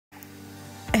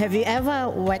Have you ever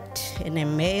worked in a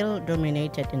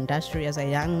male-dominated industry as a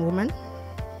young woman?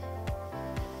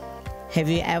 Have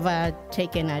you ever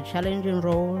taken a challenging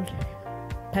role,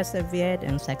 persevered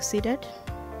and succeeded?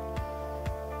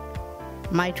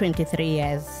 My 23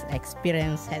 years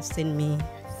experience has seen me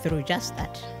through just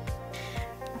that.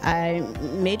 I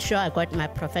made sure I got my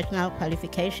professional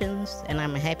qualifications, and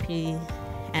I'm happy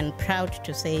and proud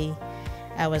to say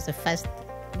I was the first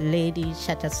lady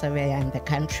chartered surveyor in the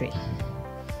country.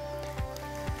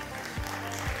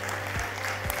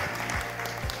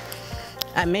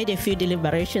 I made a few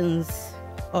deliberate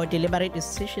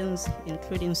decisions,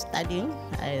 including studying.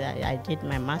 I did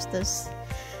my master's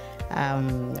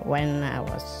when I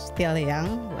was still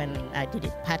young, when I did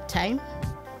it part-time.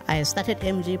 I started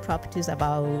MG Properties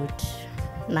about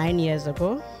 9 years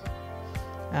ago.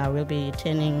 We'll be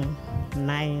turning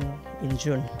 9 in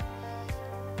June.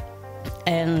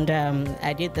 And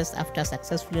I did this after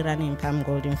successfully running Mpho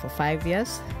Moremong-Gobe for 5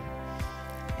 years.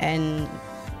 And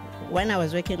when I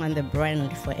was working on the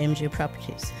brand for MG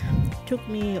Properties, it took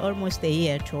me almost a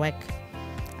year to work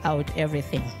out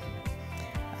everything.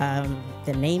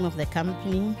 The name of the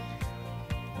company,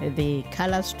 the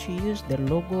colors to use, the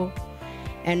logo,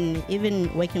 and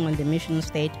even working on the mission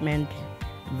statement,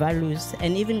 values,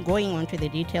 and even going on to the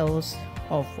details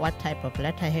of what type of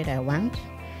letterhead I want,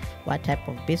 what type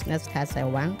of business cards I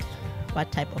want,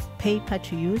 what type of paper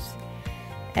to use,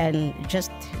 and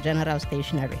just general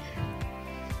stationery.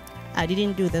 I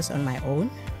didn't do this on my own.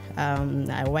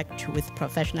 I worked with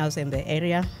professionals in the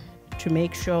area to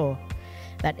make sure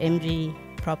that MG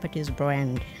Properties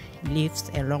brand leaves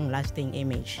a long-lasting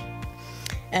image.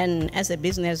 And as a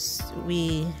business,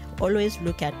 we always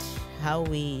look at how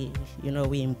we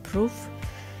improve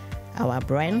our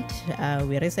brand.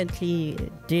 We recently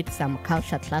did some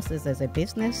culture classes as a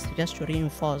business just to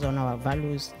reinforce on our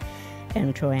values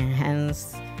and to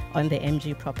enhance on the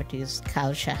MG Properties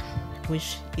culture,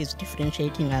 which is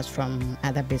differentiating us from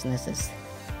other businesses.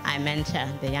 I mentor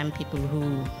the young people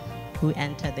who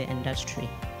enter the industry.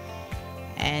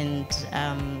 And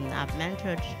I've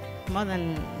mentored more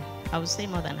than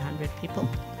 100 people.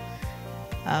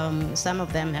 Some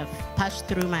of them have passed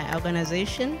through my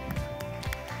organization.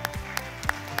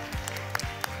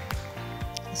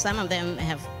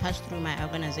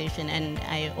 And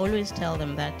I always tell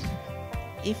them that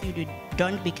if you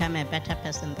don't become a better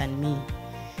person than me,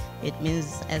 it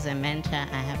means as a mentor,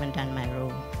 I haven't done my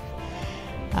role.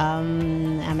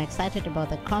 I'm excited about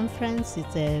the conference.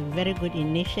 It's a very good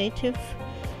initiative,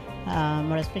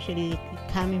 more especially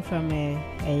coming from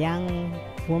a young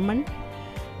woman.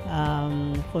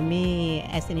 For me,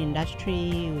 as an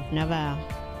industry, we've never,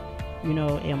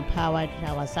 empowered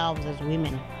ourselves as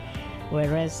women,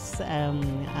 whereas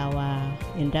our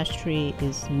industry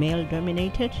is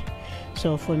male-dominated.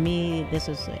 So for me, this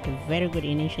is a very good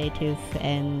initiative,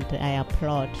 and I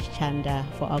applaud Chanda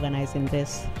for organizing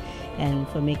this and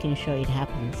for making sure it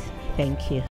happens. Thank you.